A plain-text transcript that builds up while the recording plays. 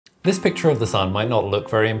This picture of the sun might not look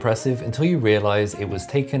very impressive until you realize it was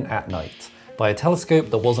taken at night by a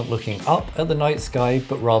telescope that wasn't looking up at the night sky,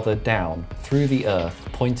 but rather down through the Earth,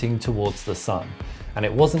 pointing towards the sun. And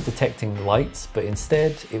it wasn't detecting light, but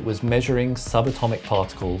instead it was measuring subatomic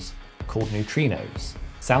particles called neutrinos.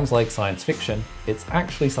 Sounds like science fiction, it's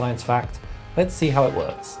actually science fact. Let's see how it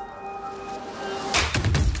works.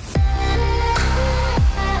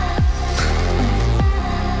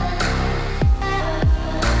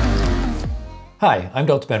 Hi, I'm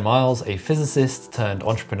Dr. Ben Miles, a physicist turned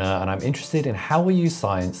entrepreneur, and I'm interested in how we use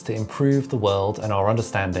science to improve the world and our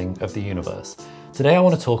understanding of the universe. Today I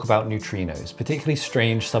want to talk about neutrinos, particularly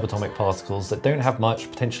strange subatomic particles that don't have much,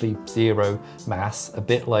 potentially zero mass, a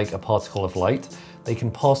bit like a particle of light. They can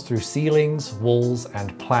pass through ceilings, walls,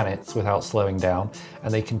 and planets without slowing down,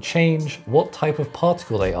 and they can change what type of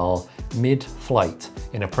particle they are mid-flight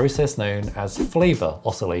in a process known as flavor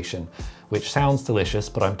oscillation, which sounds delicious,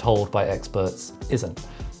 but I'm told by experts isn't.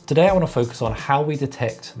 Today I want to focus on how we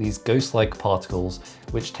detect these ghost-like particles,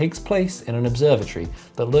 which takes place in an observatory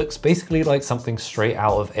that looks basically like something straight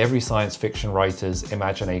out of every science fiction writer's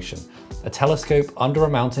imagination. A telescope under a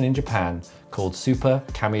mountain in Japan called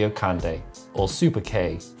Super-Kamiokande, or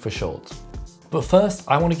Super-K for short. But first,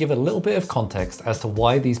 I want to give a little bit of context as to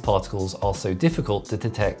why these particles are so difficult to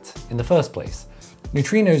detect in the first place.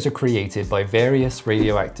 Neutrinos are created by various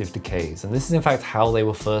radioactive decays, and this is in fact how they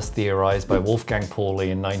were first theorized by Wolfgang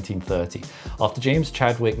Pauli in 1930, after James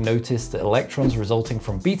Chadwick noticed that electrons resulting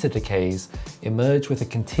from beta decays emerge with a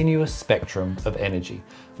continuous spectrum of energy,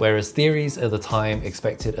 whereas theories at the time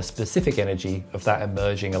expected a specific energy of that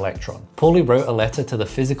emerging electron. Pauli wrote a letter to the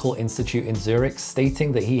Physical Institute in Zurich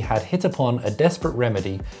stating that he had hit upon a desperate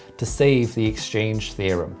remedy to save the exchange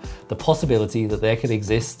theorem, the possibility that there could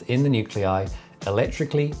exist in the nuclei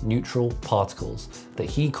electrically neutral particles that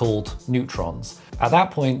he called neutrons. At that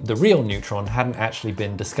point, the real neutron hadn't actually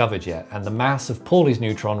been discovered yet, and the mass of Pauli's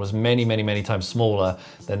neutron was many times smaller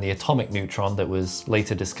than the atomic neutron that was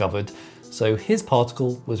later discovered, so his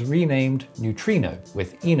particle was renamed neutrino,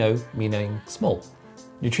 with ino meaning small.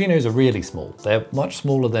 Neutrinos are really small. They're much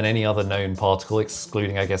smaller than any other known particle,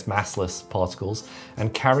 excluding, I guess, massless particles,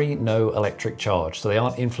 and carry no electric charge, so they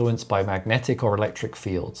aren't influenced by magnetic or electric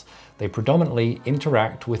fields. They predominantly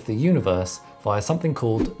interact with the universe via something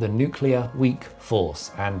called the nuclear weak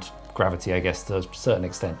force, and gravity, I guess, to a certain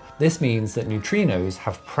extent. This means that neutrinos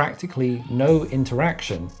have practically no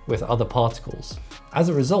interaction with other particles. As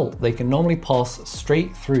a result, they can normally pass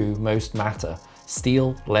straight through most matter,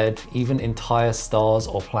 steel, lead, even entire stars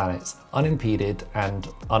or planets, unimpeded and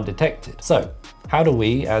undetected. So, how do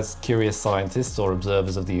we, as curious scientists or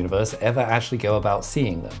observers of the universe, ever actually go about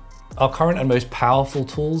seeing them? Our current and most powerful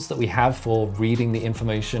tools that we have for reading the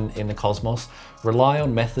information in the cosmos rely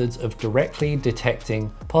on methods of directly detecting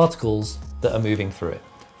particles that are moving through it.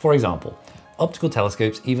 For example, optical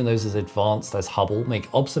telescopes, even those as advanced as Hubble,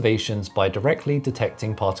 make observations by directly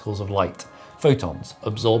detecting particles of light, photons,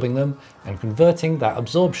 absorbing them and converting that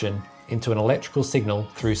absorption into an electrical signal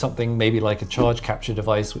through something maybe like a charge capture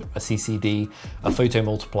device, a CCD, a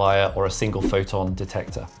photomultiplier, or a single photon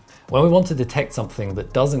detector. When we want to detect something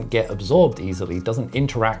that doesn't get absorbed easily, doesn't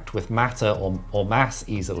interact with matter or mass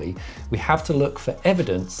easily, we have to look for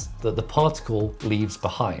evidence that the particle leaves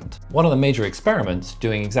behind. One of the major experiments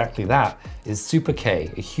doing exactly that is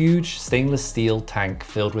Super-K, a huge stainless steel tank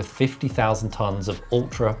filled with 50,000 tons of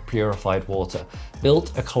ultra purified water,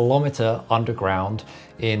 built a kilometer underground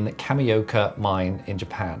in Kamioka mine in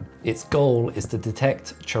Japan. Its goal is to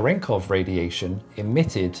detect Cherenkov radiation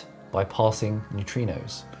emitted by passing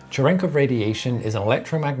neutrinos. Cherenkov radiation is an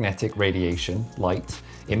electromagnetic radiation, light,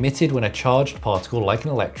 emitted when a charged particle, like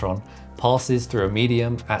an electron, passes through a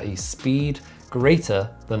medium at a speed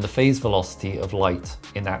greater than the phase velocity of light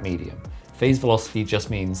in that medium. Phase velocity just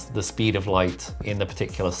means the speed of light in the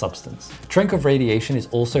particular substance. Cherenkov radiation is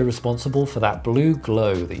also responsible for that blue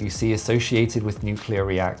glow that you see associated with nuclear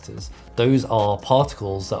reactors. Those are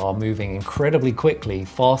particles that are moving incredibly quickly,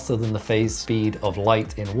 faster than the phase speed of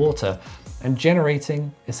light in water, and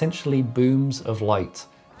generating essentially booms of light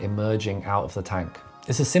emerging out of the tank.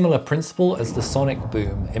 It's a similar principle as the sonic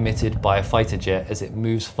boom emitted by a fighter jet as it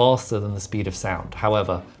moves faster than the speed of sound.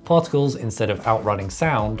 However, particles, instead of outrunning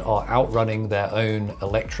sound, are outrunning their own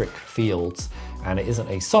electric fields, and it isn't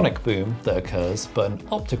a sonic boom that occurs, but an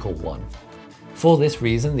optical one. For this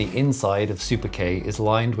reason, the inside of Super-K is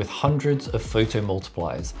lined with hundreds of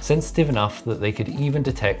photomultipliers, sensitive enough that they could even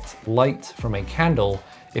detect light from a candle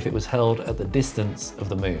if it was held at the distance of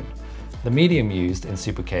the moon. The medium used in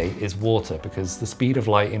Super-K is water, because the speed of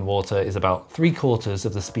light in water is about 3/4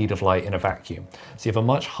 of the speed of light in a vacuum. So you have a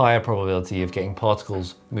much higher probability of getting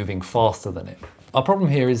particles moving faster than it. Our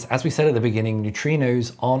problem here is, as we said at the beginning,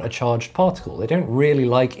 neutrinos aren't a charged particle. They don't really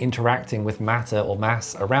like interacting with matter or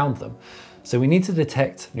mass around them. So we need to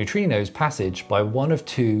detect neutrinos' passage by one of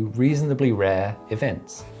two reasonably rare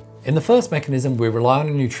events. In the first mechanism, we rely on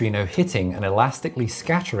a neutrino hitting and elastically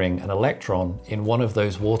scattering an electron in one of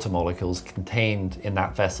those water molecules contained in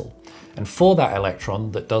that vessel. And for that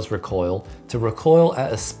electron that does recoil, to recoil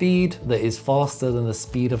at a speed that is faster than the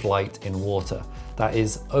speed of light in water. That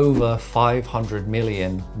is over 500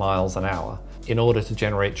 million miles an hour, in order to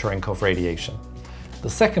generate Cherenkov radiation. The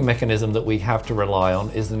second mechanism that we have to rely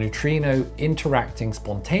on is the neutrino interacting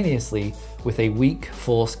spontaneously with a weak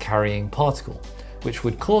force carrying particle, which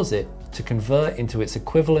would cause it to convert into its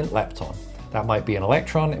equivalent lepton. That might be an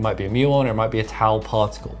electron, it might be a muon, or it might be a tau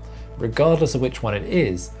particle. Regardless of which one it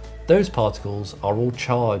is, those particles are all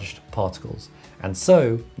charged particles. And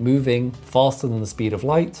so, moving faster than the speed of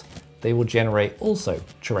light, they will generate also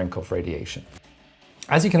Cherenkov radiation.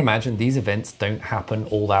 As you can imagine, these events don't happen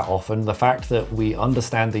all that often. The fact that we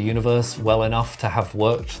understand the universe well enough to have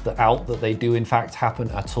worked out that they do in fact happen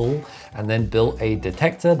at all, and then built a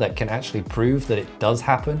detector that can actually prove that it does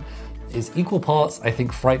happen, is equal parts, I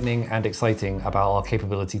think, frightening and exciting about our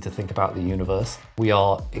capability to think about the universe. We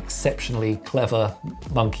are exceptionally clever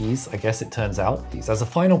monkeys, I guess it turns out. As a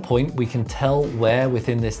final point, we can tell where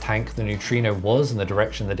within this tank the neutrino was and the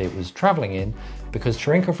direction that it was traveling in, because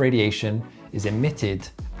Cherenkov radiation is emitted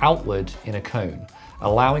outward in a cone,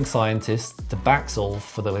 allowing scientists to backsolve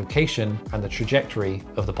for the location and the trajectory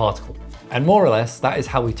of the particle. And more or less, that is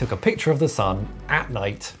how we took a picture of the sun at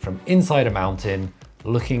night from inside a mountain,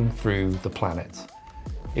 looking through the planet.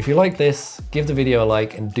 If you like this, give the video a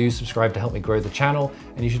like and do subscribe to help me grow the channel.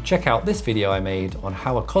 And you should check out this video I made on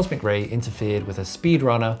how a cosmic ray interfered with a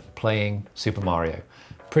speedrunner playing Super Mario.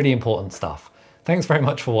 Pretty important stuff. Thanks very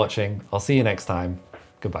much for watching. I'll see you next time.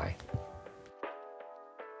 Goodbye.